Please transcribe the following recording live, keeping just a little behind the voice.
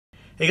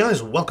Hey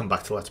guys, welcome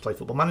back to Let's Play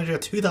Football Manager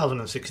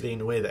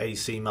 2016 with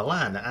AC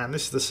Milan, and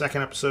this is the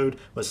second episode.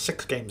 We're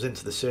 6 games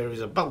into the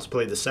series, about to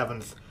play the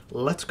 7th.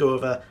 Let's go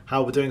over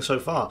how we're doing so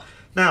far.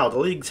 Now, the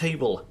league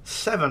table,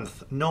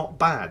 7th, not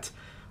bad.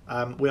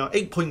 We are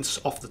 8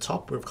 points off the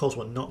top. Of course,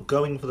 we're not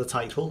going for the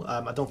title.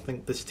 I don't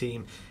think this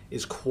team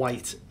is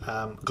quite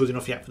good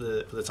enough yet for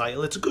the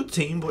title. It's a good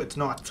team, but it's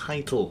not a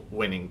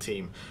title-winning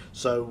team.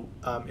 So,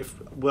 if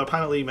we're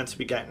apparently meant to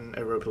be getting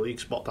a Europa League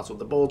spot, that's what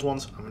the board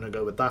wants. I'm going to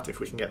go with that. If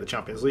we can get the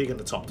Champions League in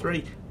the top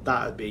 3,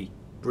 that would be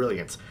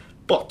brilliant.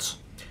 But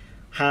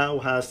how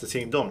has the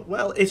team done?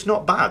 Well, it's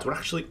not bad. We're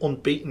actually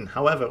unbeaten.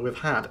 However, we've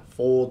had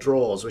 4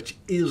 draws, which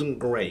isn't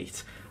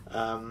great.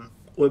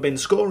 We've been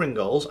scoring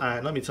goals,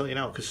 and let me tell you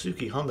now,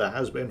 Kazuki Honda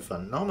has been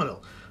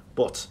phenomenal,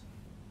 but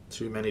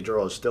too many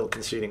draws, still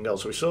conceding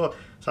goals. So we saw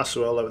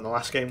Sassuolo in the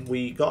last game.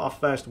 We got our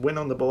first win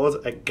on the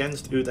board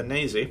against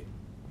Udinese.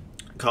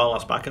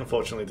 Carlos back,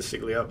 unfortunately, De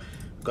Siglio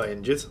got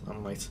injured. I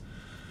might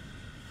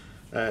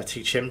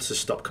teach him to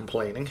stop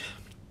complaining.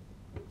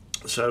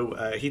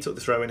 So he took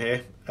the throw in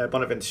here.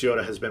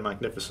 Bonaventura has been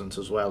magnificent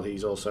as well.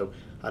 He's also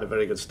had a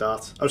very good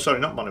start. Oh, sorry,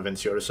 not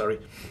Bonaventura, sorry.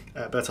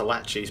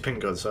 Bertolacci's been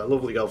good. So a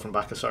lovely goal from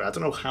Bakker. Sorry, I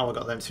don't know how I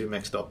got them two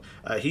mixed up.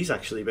 He's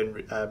actually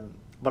been...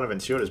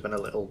 Bonaventura's been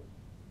a little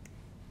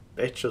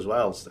bitch as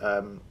well.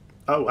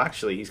 Oh,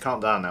 actually, he's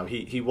calmed down now.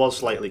 He was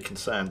slightly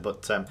concerned,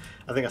 but I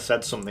think I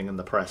said something in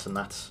the press, and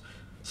that's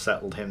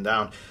settled him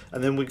down.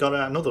 And then we got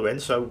another win,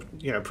 so,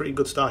 you know, pretty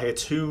good start here.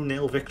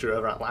 2-0 victory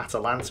over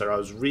Atalanta. I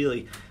was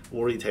really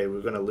worried here we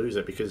were going to lose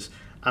it because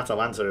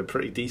Atalanta are a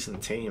pretty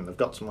decent team. They've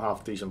got some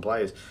half-decent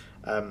players.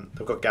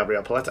 They've got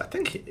Gabriel Paletta. I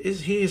think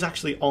he is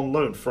actually on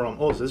loan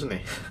from us, isn't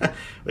he?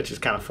 Which is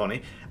kind of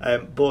funny.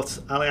 But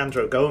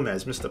Alejandro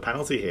Gomez missed a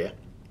penalty here.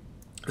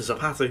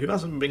 Zapata, who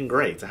hasn't been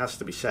great, it has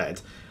to be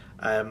said,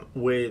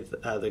 with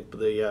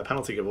the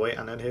penalty giveaway.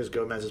 And then here's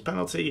Gomez's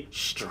penalty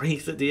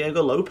straight at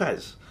Diego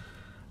Lopez.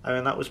 I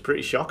mean, that was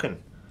pretty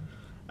shocking.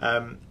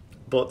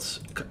 But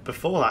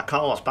before that,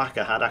 Carlos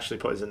Bakker had actually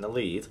put us in the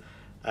lead.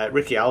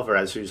 Ricky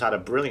Alvarez, who's had a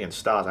brilliant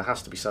start, it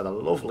has to be said, a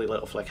lovely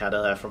little flick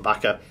header there from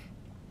Bakker.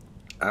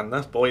 And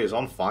that boy is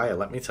on fire,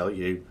 let me tell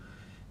you.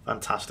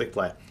 Fantastic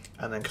play.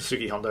 And then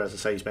Kazuki Honda, as I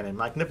say, he's been in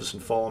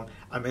magnificent form.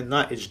 I mean,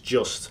 that is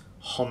just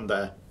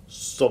Honda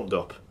summed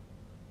up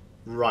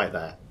right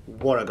there.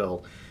 What a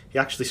goal. He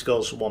actually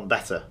scores one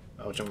better,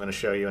 which I'm going to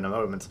show you in a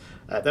moment.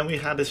 Then we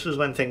had, this was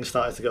when things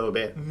started to go a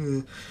bit...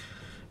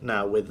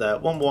 Now, with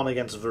 1-1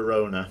 against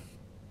Verona,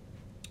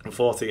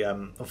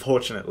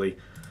 unfortunately,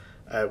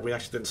 we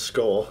actually didn't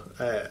score.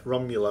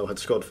 Romulo had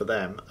scored for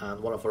them,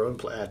 and one of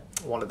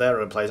their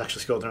own players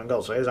actually scored their own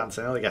goal. So here's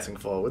Antonelli getting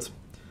forward.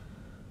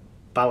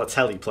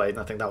 Balotelli played, and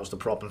I think that was the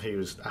problem. He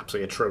was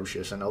absolutely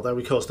atrocious, and although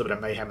we caused a bit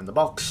of mayhem in the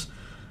box,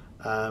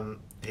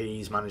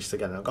 he's managed to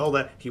get a goal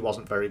there. He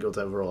wasn't very good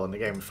overall in the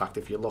game. In fact,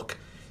 if you look,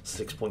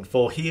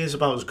 6.4, he is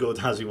about as good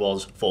as he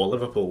was for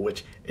Liverpool,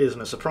 which isn't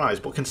a surprise.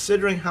 But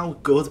considering how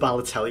good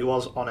Balotelli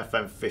was on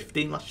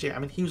FM15 last year, I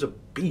mean, he was a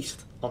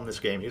beast on this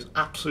game. He was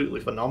absolutely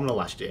phenomenal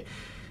last year.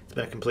 It's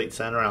been a complete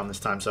turnaround this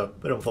time, so a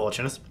bit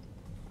unfortunate.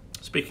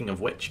 Speaking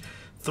of which,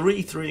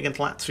 3-3 against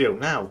Lazio.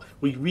 Now,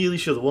 we really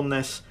should have won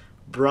this.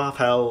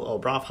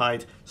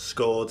 Bravheid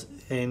scored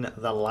in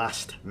the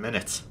last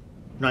minute,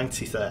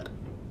 93rd.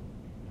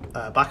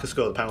 Bakker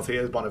scored the penalty.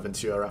 Here's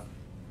Bonaventura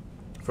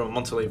from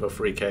a Montalivo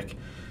free kick.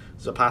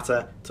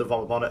 Zapata to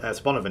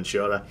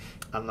Bonaventura,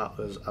 and that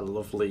was a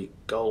lovely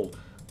goal.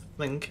 I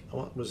think,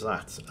 what was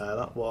that?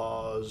 That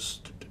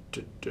was,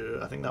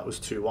 I think that was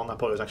 2-1. I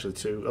thought it was actually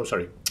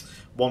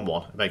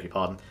 1-1, I beg your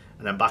pardon.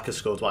 And then Bakker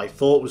scored what I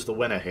thought was the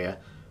winner here.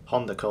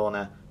 Honda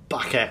corner,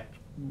 Bakker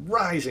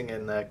rising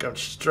in there, going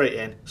straight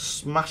in,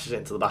 smashes it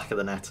into the back of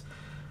the net.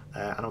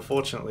 And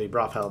unfortunately,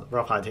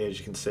 Bravheid here, as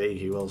you can see,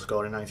 he will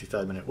score a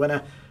 93rd minute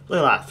winner.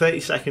 Look at that, 30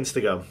 seconds to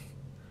go.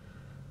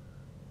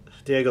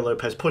 Diego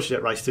Lopez pushes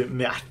it right to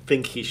me. I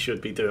think he should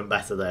be doing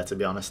better there, to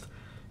be honest.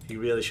 He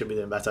really should be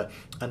doing better.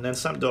 And then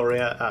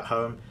Sampdoria at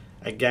home,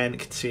 again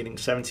conceding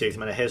 78th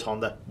minute. Here's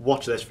Honda.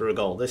 Watch this for a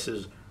goal. This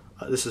is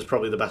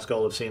probably the best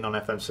goal I've seen on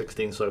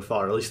FM16 so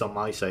far, at least on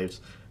my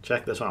saves.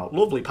 Check this one out.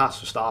 Lovely pass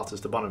for starters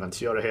to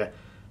Bonaventura here.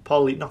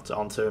 Poli knocked it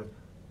onto him.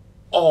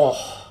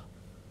 Oh,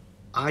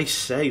 I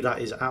say that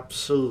is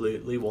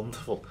absolutely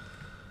wonderful.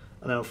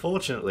 And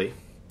unfortunately,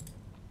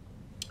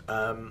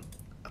 I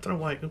don't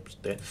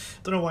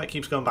know why it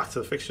keeps going back to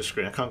the fixture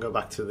screen. I can't go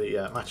back to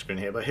the match screen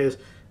here, but here's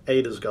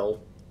Ada's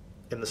goal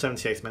in the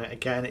 78th minute.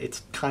 Again,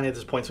 it's kind of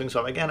disappointing.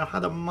 So again, I've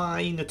had a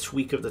minor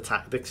tweak of the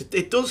tactics.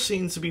 It does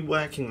seem to be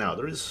working now.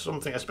 There is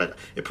something.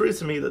 It proves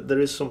to me that there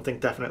is something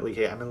definitely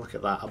here. I mean, look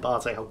at that.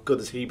 Abate, how good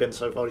has he been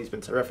so far? He's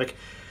been terrific.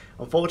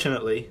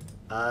 Unfortunately,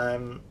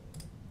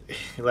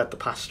 he let the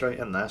pass straight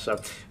in there.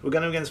 So we're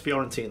going to against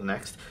Fiorentina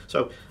next.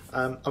 So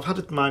I've had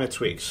a minor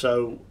tweak.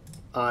 So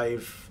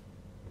I've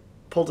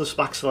pulled us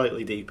back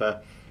slightly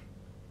deeper,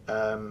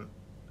 and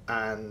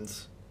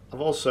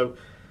I've also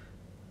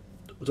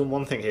done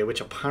one thing here, which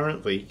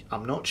apparently,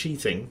 I'm not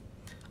cheating,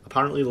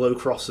 apparently low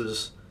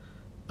crosses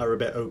are a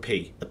bit OP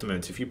at the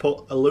moment. If you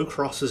put a low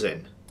crosses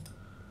in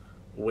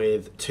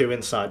with 2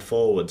 inside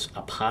forwards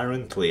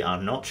apparently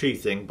are not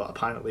cheating, but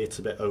apparently it's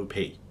a bit OP.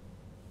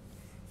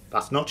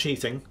 That's not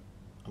cheating.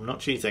 I'm not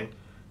cheating.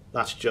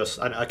 That's just,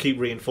 I keep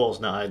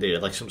reinforcing that idea,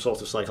 like some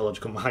sort of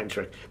psychological mind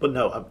trick. But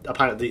no,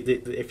 apparently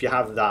if you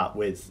have that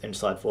with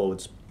inside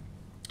forwards,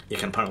 you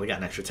can apparently get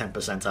an extra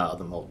 10% out of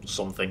them or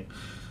something.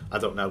 I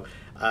don't know.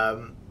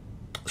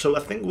 So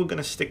I think we're going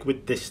to stick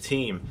with this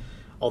team.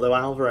 Although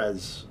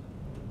Alvarez,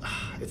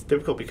 it's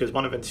difficult because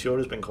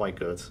Bonaventura's been quite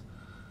good.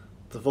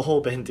 They've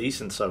all been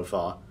decent so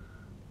far.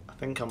 I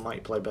think I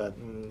might play better.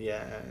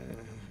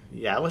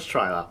 Yeah, let's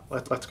try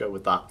that. Let's go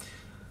with that.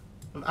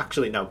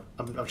 Actually, no,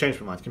 I've changed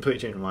my mind.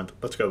 Completely changed my mind.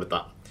 Let's go with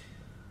that.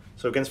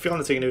 So against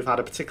Fiorentina, who've had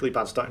a particularly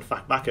bad start. In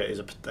fact, Bacca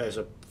is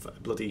a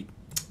bloody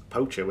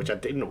poacher, which I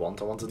didn't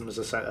want. I wanted them as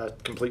a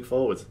complete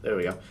forward. There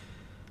we go.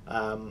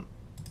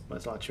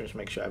 Let's just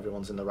make sure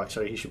everyone's in the right.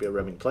 Sorry, he should be a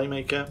roaming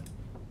playmaker.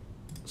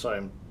 Sorry,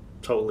 I'm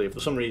totally, for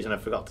some reason I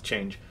forgot to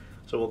change.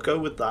 So we'll go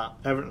with that.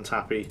 Everton's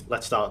happy.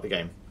 Let's start the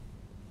game.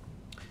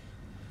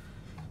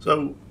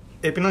 So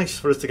it'd be nice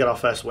for us to get our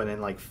first win in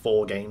like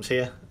 4 games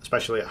here,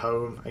 especially at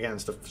home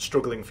against a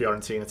struggling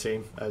Fiorentina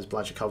team, as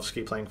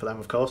Blazikowski playing for them,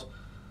 of course.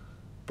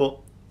 But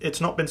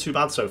it's not been too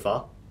bad so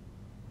far.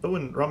 Oh,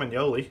 and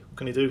Romagnoli, what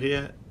can he do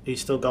here? He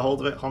still got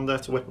hold of it. Honda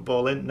to whip a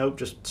ball in. Nope,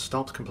 just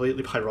stopped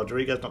completely by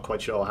Rodriguez. Not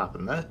quite sure what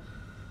happened there.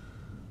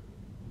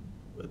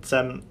 But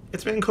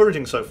it's been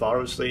encouraging so far.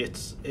 Obviously,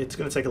 it's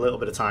going to take a little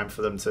bit of time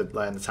for them to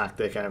learn the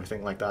tactic and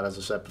everything like that, as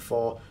I said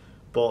before.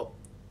 But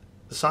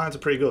the signs are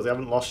pretty good. They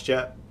haven't lost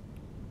yet.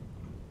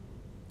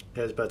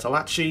 Here's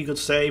Bertolacci, good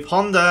save.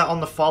 Honda on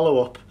the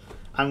follow-up.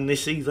 And they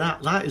see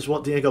that. That is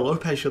what Diego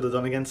Lopez should have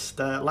done against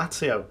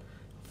Lazio.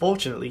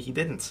 Fortunately, he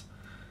didn't.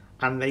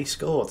 And they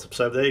scored.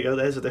 So there you go,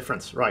 there's a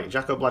difference. Right,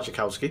 Jacko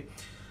Blazikowski.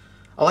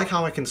 I like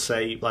how I can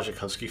say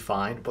Blazikowski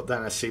fine, but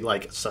then I see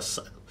like...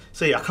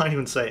 See, I can't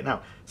even say it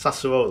now.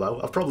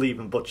 Sassuolo. I've probably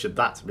even butchered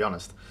that, to be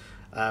honest.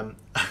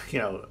 You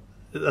know,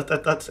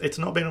 that's it's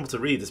not being able to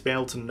read, it's being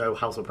able to know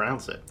how to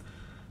pronounce it.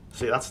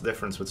 See, that's the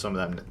difference with some of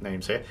them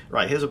names here.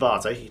 Right, here's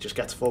Abate. He just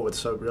gets forward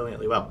so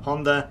brilliantly well.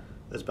 Honda,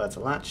 there's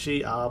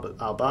Bertolacci,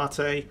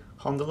 Abate.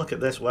 Honda, look at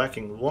this,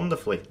 working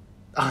wonderfully.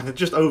 And they're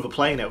just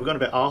overplaying it. We're going a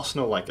bit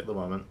Arsenal-like at the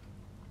moment.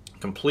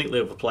 Completely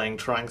overplaying,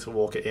 trying to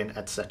walk it in,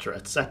 etc.,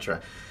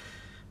 etc.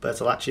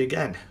 Bertolacci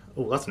again.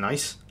 Oh, that's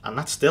nice. And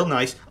that's still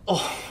nice.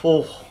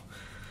 Oh,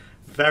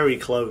 very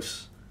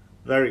close.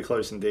 Very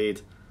close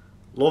indeed.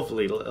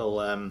 Lovely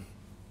little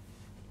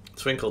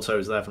twinkle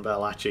toes there from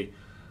Bertolacci.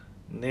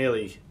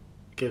 Nearly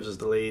gives us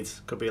the lead.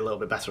 Could be a little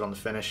bit better on the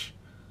finish.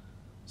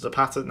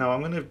 Zapata. Now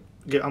I'm going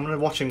to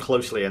watch him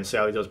closely and see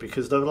how he does,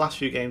 because the last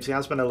few games he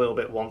has been a little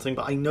bit wanting.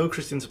 But I know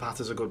Christian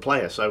Zapata's a good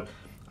player, so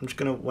I'm just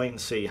going to wait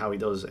and see how he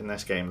does in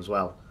this game as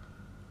well.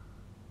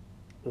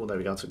 Oh, there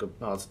we go. It's a good.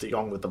 Oh, it's De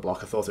Jong with the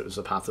block. I thought it was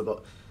Zapata,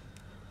 but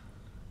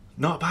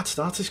not a bad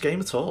start this game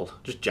at all.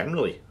 Just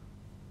generally,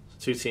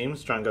 2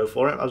 teams try and go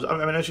for it.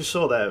 I mean, as you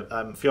saw there,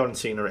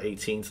 Fiorentina are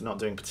 18th, not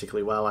doing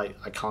particularly well.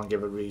 I can't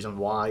give a reason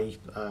why.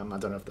 I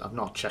don't know. I've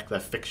not checked their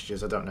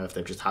fixtures. I don't know if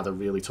they've just had a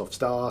really tough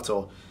start,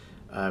 or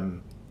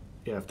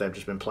you know, if they've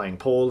just been playing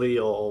poorly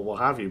or what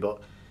have you. But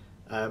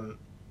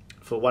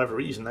for whatever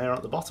reason, they are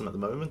at the bottom at the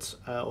moment,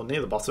 or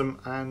near the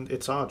bottom, and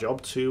it's our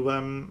job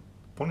to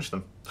punish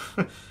them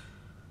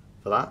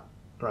for that.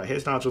 Right,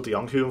 here's Nigel de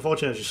Jong, who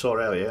unfortunately, as you saw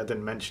earlier, I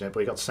didn't mention it, but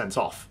he got sent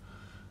off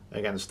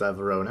against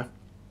Verona.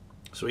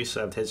 So he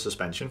served his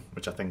suspension,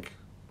 which I think,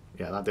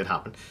 yeah, that did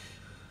happen.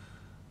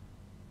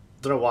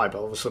 Don't know why, but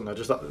all of a sudden I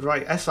just thought,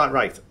 right,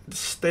 right, it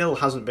still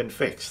hasn't been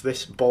fixed,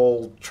 this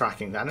ball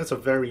tracking, and it's a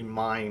very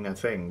minor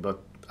thing, but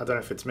I don't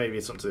know if maybe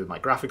it's something to do with my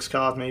graphics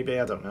card, maybe,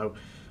 I don't know.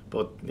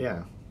 But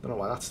yeah, I don't know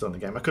why that's still in the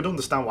game. I could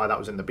understand why that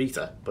was in the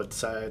beta,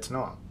 but it's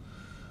not.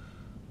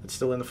 It's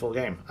still in the full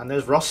game. And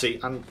there's Rossi,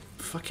 and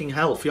fucking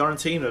hell,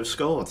 Fiorentina have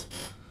scored.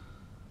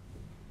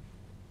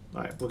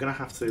 Right, we're going to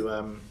have to...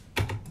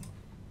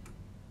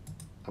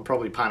 I'm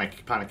probably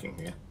panicking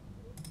here.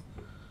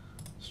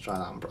 Let's try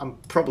that. I'm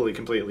probably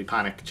completely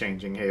panic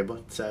changing here,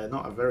 but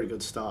not a very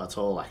good start at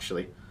all,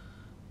 actually,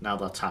 now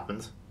that's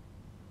happened.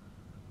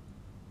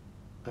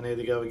 And here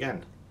they go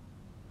again.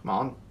 Come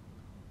on.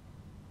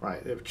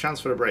 Right, they have a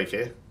chance for a break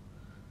here.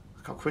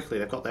 Look how quickly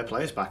they've got their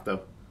players back,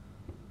 though.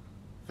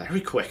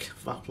 Very quick.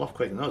 A lot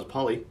quicker. No, it's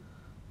Polly.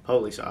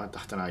 So I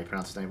don't know how you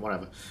pronounce his name,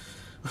 whatever.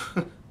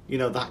 You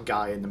know, that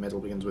guy in the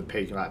middle begins with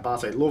P. Right,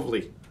 Barte,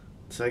 lovely.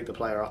 Take the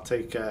player out,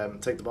 take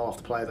the ball off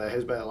the player there.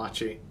 Here's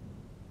Bertolacci.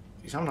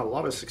 He's having a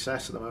lot of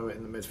success at the moment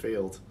in the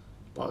midfield.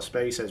 A lot of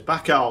spaces.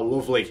 Back out,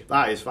 lovely.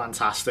 That is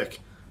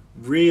fantastic.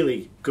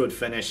 Really good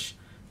finish.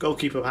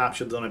 Goalkeeper perhaps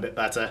should have done a bit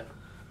better.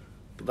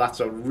 But that's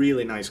a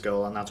really nice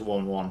goal, and that's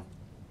 1-1.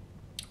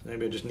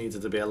 Maybe I just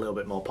needed to be a little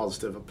bit more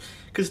positive.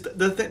 Because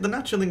the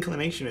natural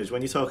inclination is,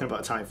 when you're talking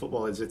about Italian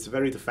football, is it's a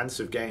very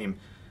defensive game.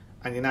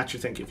 And you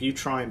naturally think if you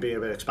try and be a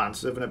bit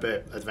expansive and a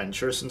bit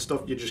adventurous and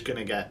stuff, you're just going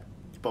to get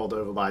bowled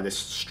over by this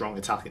strong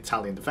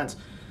Italian defence.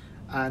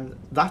 And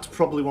that's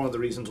probably one of the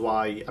reasons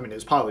why, I mean, it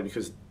was partly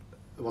because,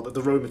 well,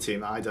 the Roma team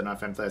that I did in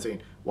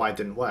FM16, why it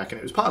didn't work. And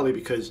it was partly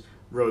because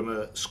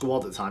Roma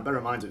squad at the time. Bear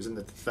in mind, it was in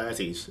the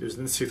 30s. It was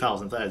in the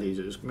 2030s.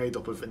 It was made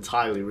up of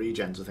entirely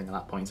regens, I think, at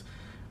that point.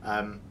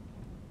 And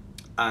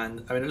I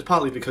mean, it was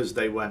partly because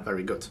they weren't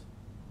very good.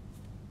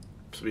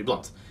 To be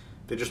blunt,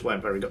 they just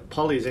weren't very good.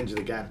 Polly is injured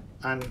again,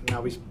 and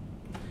now he's...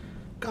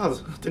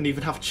 God, I didn't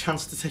even have a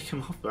chance to take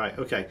him off. Right,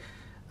 okay.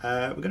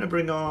 We're going to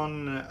bring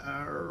on...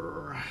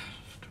 I'm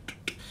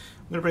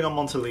going to bring on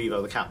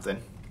Montolivo, the captain.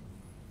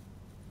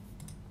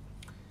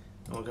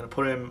 And we're going to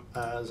put him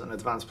as an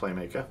advanced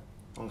playmaker,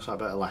 alongside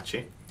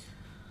Bertolacci.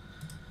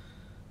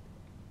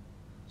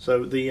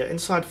 So the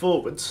inside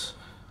forwards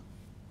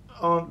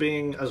aren't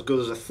being as good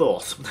as I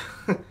thought.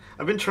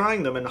 I've been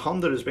trying them, and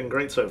Honda has been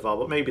great so far,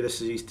 but maybe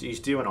this is he's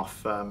doing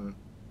off...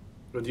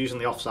 we're using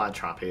the offside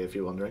trap here, if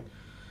you're wondering.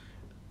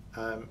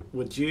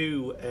 He's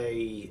due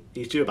a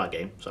bad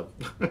game, so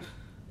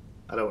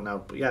I don't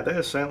know. But yeah,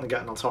 they're certainly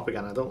getting on top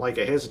again. I don't like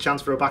it. Here's a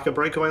chance for a backer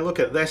breakaway. Look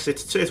at this.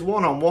 It's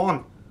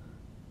one-on-one.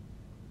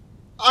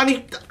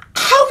 And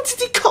how did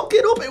he cock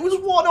it up? It was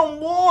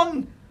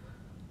one-on-one.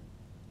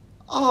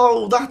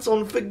 Oh, that's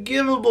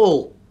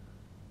unforgivable.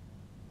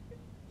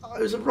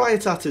 It was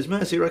right at his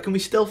mercy. Reckon we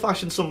still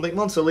fashion something?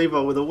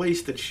 Montolivo with a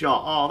wasted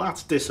shot. Oh,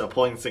 that's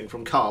disappointing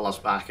from Carlos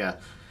Bacca.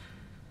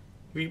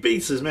 If he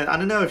beats his man, I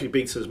don't know if he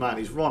beats his man,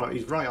 he's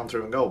right on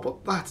through and goal,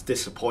 but that's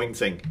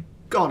disappointing.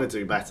 Gotta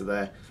do better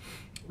there.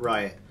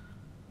 Right.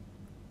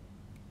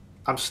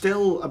 I'm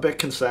still a bit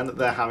concerned that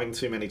they're having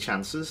too many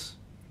chances.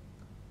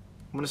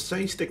 I'm going to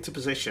say stick to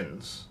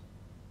positions.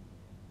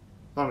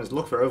 Well, I mean,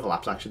 look for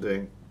overlaps, actually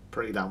doing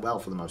pretty damn well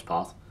for the most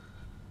part.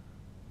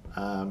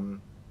 There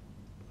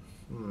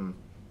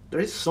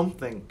is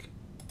something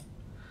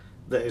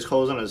that is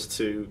causing us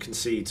to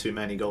concede too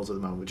many goals at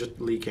the moment. We're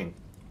just leaking.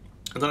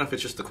 I don't know if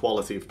it's just the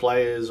quality of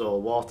players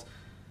or what,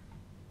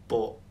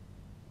 but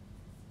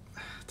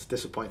it's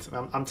disappointing.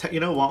 You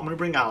know what? I'm going to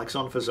bring Alex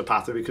on for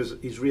Zapata because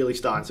he's really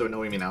starting to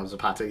annoy me now.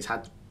 Zapata, he's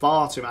had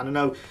far too many. I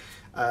know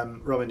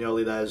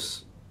Romagnoli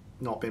there's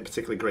not been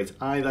particularly great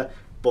either,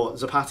 but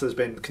Zapata's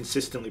been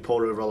consistently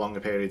poor over a longer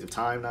period of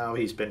time now.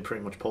 He's been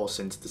pretty much poor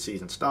since the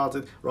season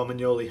started.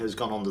 Romagnoli has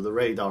gone under the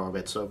radar a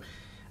bit, so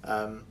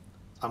I'm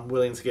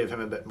willing to give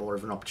him a bit more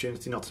of an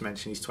opportunity, not to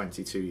mention he's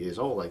 22 years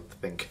old, I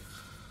think.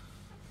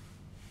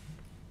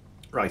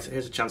 Right,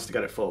 here's a chance to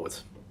get it forward.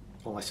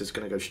 Unless it's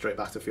going to go straight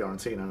back to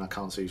Fiorentina, and I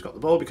can't see who's got the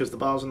ball because the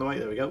bar's in the way.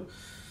 There we go.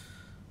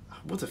 I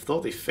would have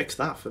thought they fixed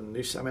that for the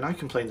new... I mean, I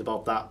complained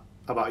about that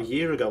about a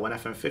year ago when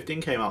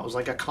FM16 came out. I was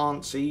like, I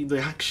can't see the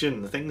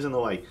action, the thing's in the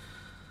way.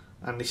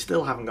 And they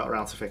still haven't got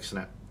around to fixing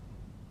it.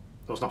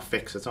 Well, it's not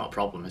fixed, it's not a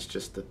problem, it's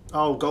just that...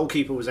 Oh,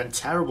 goalkeeper was in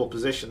terrible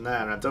position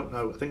there, and I don't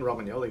know, I think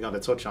Romagnoli got a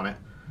touch on it.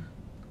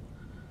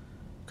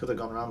 Could have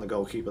gone around the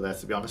goalkeeper there,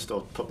 to be honest,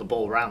 or put the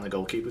ball around the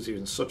goalkeeper, because he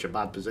was in such a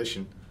bad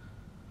position.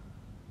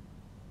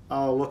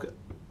 Oh, look,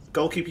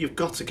 goalkeeper, you've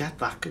got to get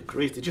that. Good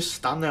grief, they just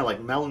stand there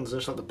like melons and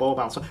just let the ball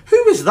bounce.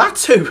 Who is that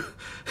to?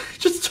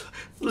 Just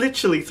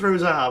literally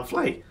throws out of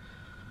play.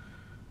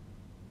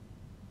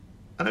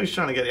 I know he's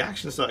trying to get the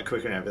action started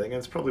quicker and everything, and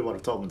it's probably what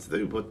I've told him to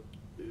do, but,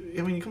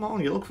 I mean, come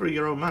on, you look for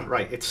your own man.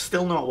 Right, it's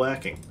still not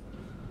working.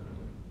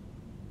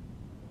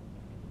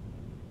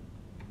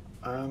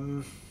 I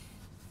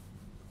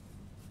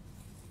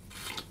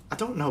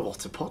don't know what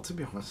to put, to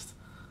be honest.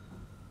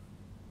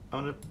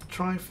 I'm going to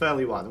try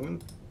fairly wide. I'm going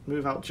to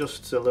move out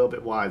just a little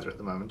bit wider at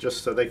the moment,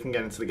 just so they can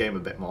get into the game a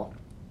bit more.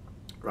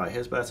 Right,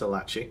 here's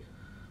Bertolacci.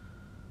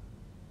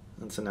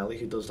 Antonelli,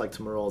 who does like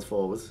to maraud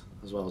forward,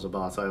 as well as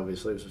Abate,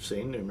 obviously, as we've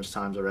seen numerous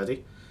times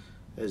already.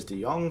 There's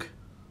De Jong.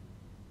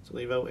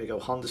 Tolivo, here you go,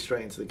 Honda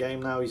straight into the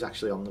game now. He's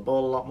actually on the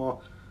ball a lot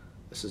more.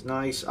 This is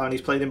nice. Oh, and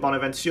he's played in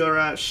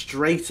Bonaventura,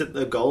 straight at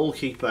the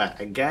goalkeeper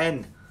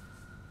again.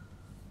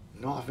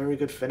 Not a very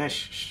good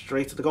finish.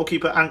 Straight at the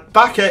goalkeeper. And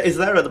Bacca is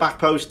there at the back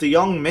post. De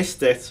Jong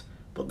missed it.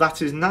 But that's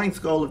his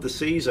 9th goal of the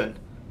season.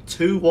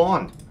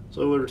 2-1.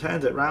 So we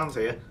returned it round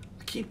here.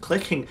 I keep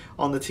clicking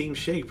on the team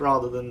shape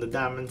rather than the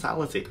damn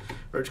mentality.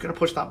 We're just going to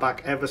push that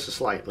back ever so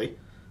slightly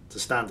to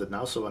standard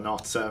now, so we're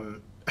not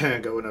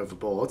going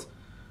overboard.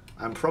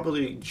 I'm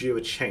probably due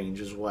a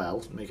change as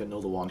well. Make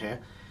another one here.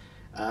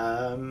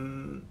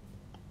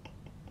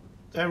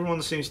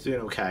 Everyone seems to be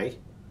doing okay.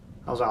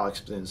 How's Alex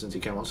been since he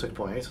came on?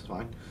 6.8, that's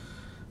fine.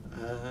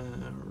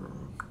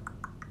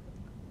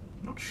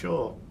 Not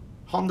sure.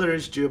 Honda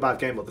is due a bad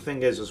game, but the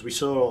thing is, as we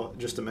saw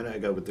just a minute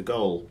ago with the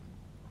goal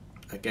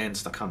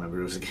against, I can't remember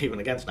who it was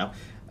even against now.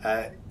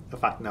 In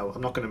fact, no,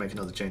 I'm not going to make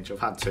another change. I've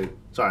had 2.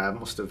 Sorry, I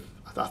must have.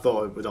 I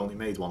thought we'd only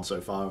made 1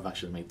 so far. I've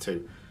actually made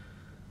 2.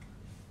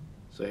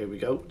 So here we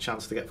go.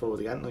 Chance to get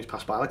forward again. Nice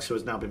pass by Alex, who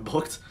has now been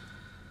booked.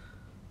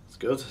 It's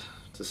good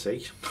to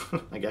see.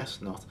 I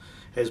guess not.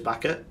 Here's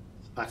Bacca.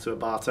 Back to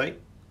Abate.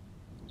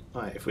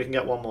 Right, if we can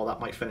get 1 more, that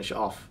might finish it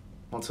off.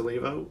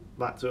 Montolivo,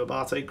 back to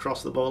Abate,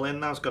 cross the ball in,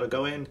 now it's got to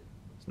go in.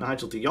 It's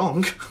Nigel de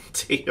Jong.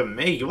 Dear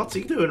me, what's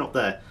he doing up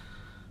there?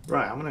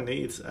 Right, I'm going to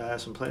need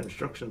some player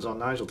instructions on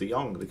Nigel de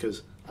Jong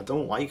because I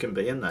don't like him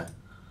being there.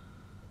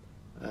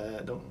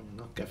 Don't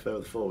not get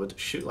further forward.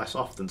 Shoot less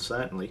often,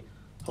 certainly.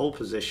 Hold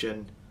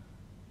position.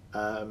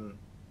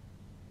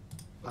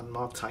 and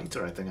mark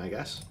tighter, I think, I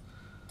guess.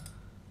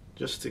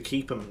 Just to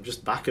keep him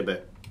just back a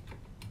bit.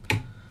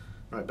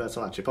 Right,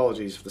 Bertolacci,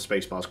 apologies if the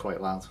spacebar's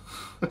quite loud.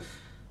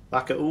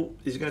 Back at, oh,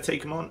 is he going to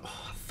take him on?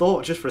 Oh, I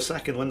thought just for a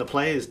second when the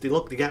players, they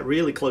get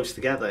really close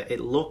together, it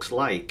looks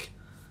like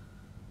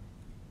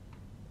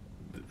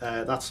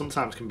that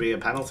sometimes can be a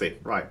penalty.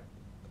 Right,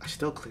 I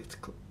still clicked.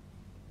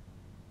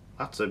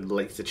 That's a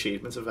late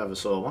achievement if I ever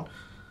saw one.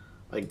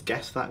 I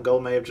guess that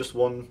goal may have just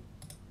won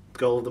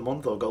goal of the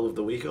month or goal of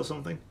the week or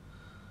something.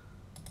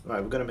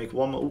 Right, we're going to make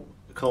one more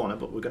corner,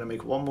 but we're going to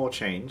make one more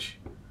change.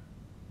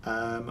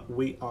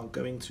 We are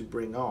going to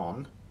bring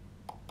on...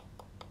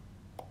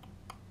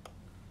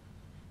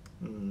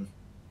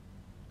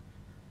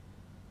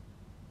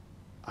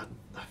 I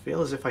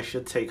feel as if I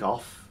should take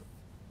off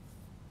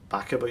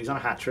Backer, but he's on a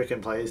hat-trick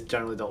and players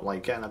generally don't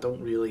like it, and I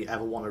don't really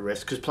ever want to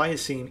risk, because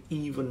players seem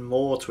even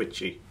more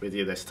twitchy with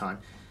you this time.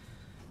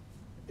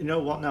 You know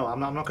what? No, I'm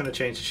not going to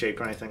change the shape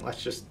or anything.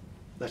 Let's just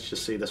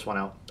see this one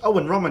out. Oh,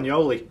 and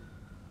Romagnoli,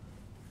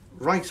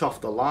 right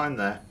off the line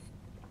there.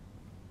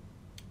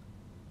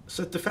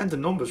 So defender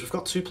numbers, we've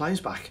got 2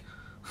 players back.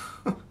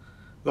 We've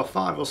got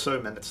 5 or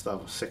so minutes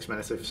though, 6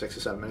 minutes, 6 or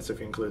 7 minutes if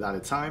you include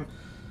added time.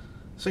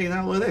 So you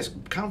know, look at this,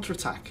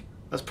 counter-attack.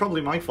 That's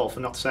probably my fault for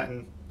not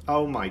setting,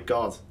 oh my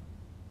god.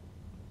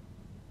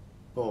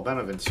 Oh,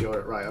 Benevent,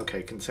 you're right,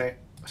 okay,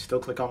 I still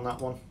click on that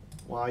one.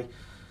 Why?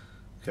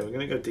 Okay, we're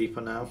going to go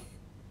deeper now.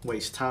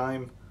 Waste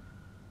time.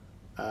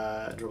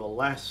 Dribble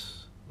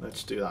less.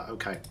 Let's do that,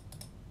 okay.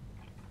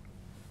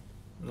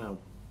 No.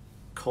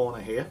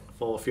 Corner here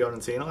for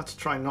Fiorentina. Let's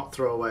try and not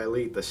throw away a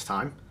lead this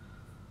time.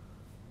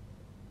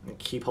 And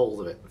keep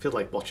hold of it. I feel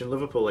like watching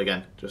Liverpool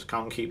again. Just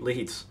can't keep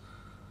leads.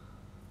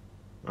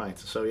 Right,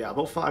 so yeah,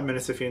 about 5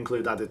 minutes if you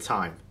include added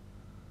time.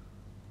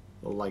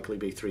 Will likely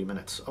be 3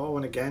 minutes. Oh,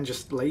 and again,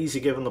 just lazy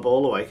giving the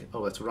ball away. Oh,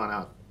 let's run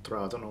out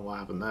throw. I don't know what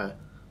happened there.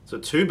 So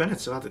 2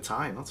 minutes of added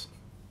time. That's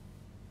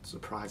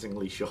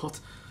surprisingly short.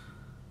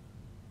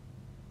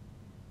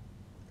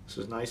 This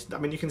is nice. I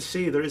mean, you can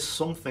see there is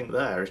something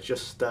there. It's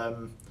just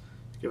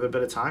give it a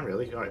bit of time,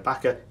 really. All right,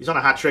 Backer. He's on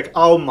a hat-trick.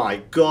 Oh, my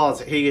God.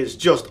 He is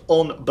just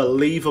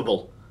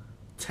unbelievable.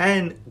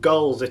 10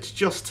 goals. It's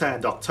just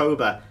turned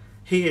October.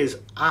 He is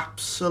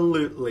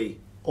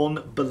absolutely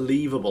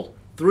unbelievable.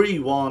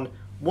 3-1.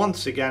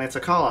 Once again, it's a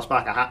Carlos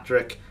Backer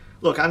hat-trick.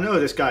 Look, I know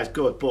this guy's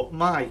good, but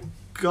my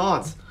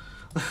God.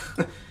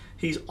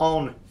 He's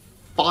on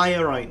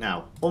fire right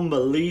now.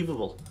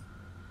 Unbelievable.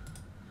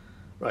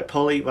 Right,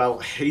 Polly, well,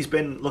 he's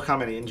been, look how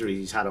many injuries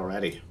he's had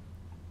already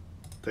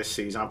this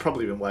season. I've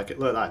probably been working,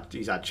 look at that,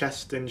 he's had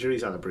chest injuries,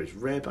 he's had a bruised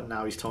rib, and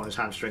now he's torn his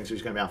hamstring, so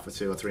he's going to be out for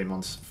 2 or 3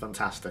 months.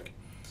 Fantastic.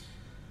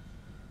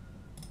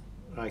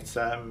 Right,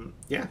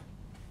 yeah.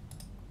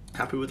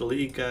 Happy with the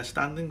league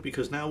standing,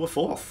 because now we're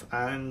 4th,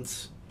 and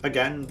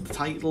again, the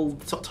title,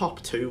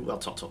 top 2, well,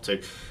 top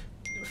 2.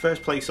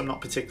 First place I'm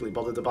not particularly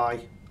bothered to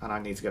buy, and I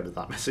need to get rid of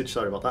that message,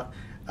 sorry about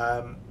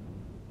that.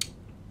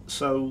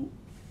 So...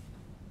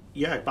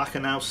 yeah, Backer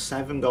now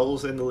 7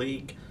 goals in the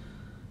league.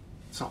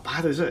 It's not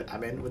bad, is it? I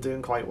mean, we're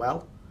doing quite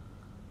well.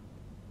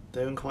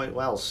 Doing quite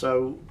well.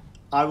 So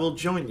I will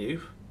join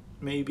you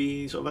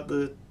maybe sort of at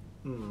the...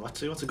 let's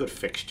see, what's a good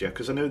fixture?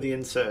 Because I know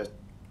the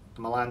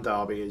Milan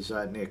derby is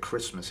near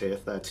Christmas here,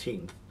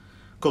 13th.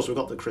 Of course, we've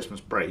got the Christmas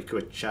break,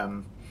 which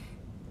I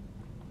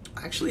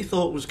actually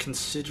thought was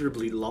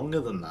considerably longer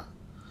than that.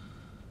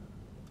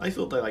 I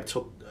thought they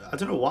took... I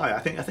don't know why. I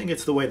think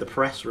it's the way the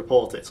press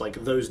report it. It's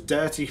like those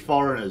dirty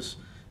foreigners...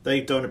 they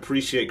don't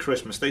appreciate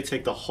Christmas. They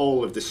take the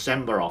whole of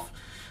December off.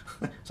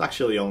 It's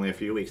actually only a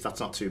few weeks. That's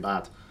not too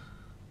bad.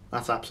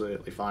 That's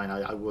absolutely fine.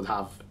 I would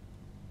have...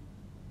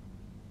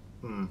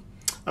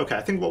 Okay,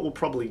 I think what we'll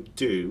probably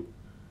do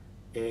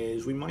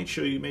is we might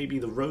show you maybe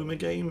the Roma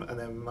game, and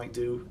then we might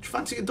do... do you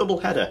fancy a double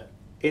header?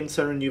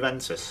 Inter and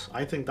Juventus.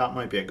 I think that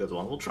might be a good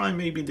one. We'll try and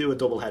maybe do a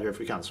double header if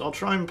we can. So I'll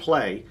try and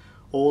play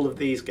all of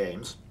these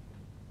games.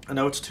 I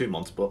know it's 2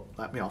 months, but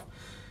let me off.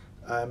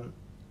 And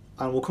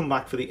we'll come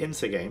back for the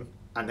Inter game,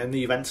 and then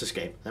the Juventus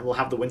game. Then we'll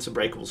have the winter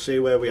break. We'll see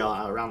where we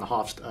are around the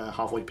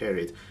halfway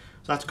period.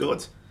 So that's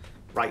good.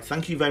 Right,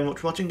 thank you very much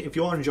for watching. If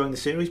you are enjoying the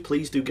series,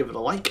 please do give it a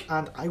like,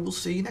 and I will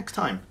see you next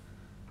time.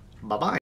 Bye-bye.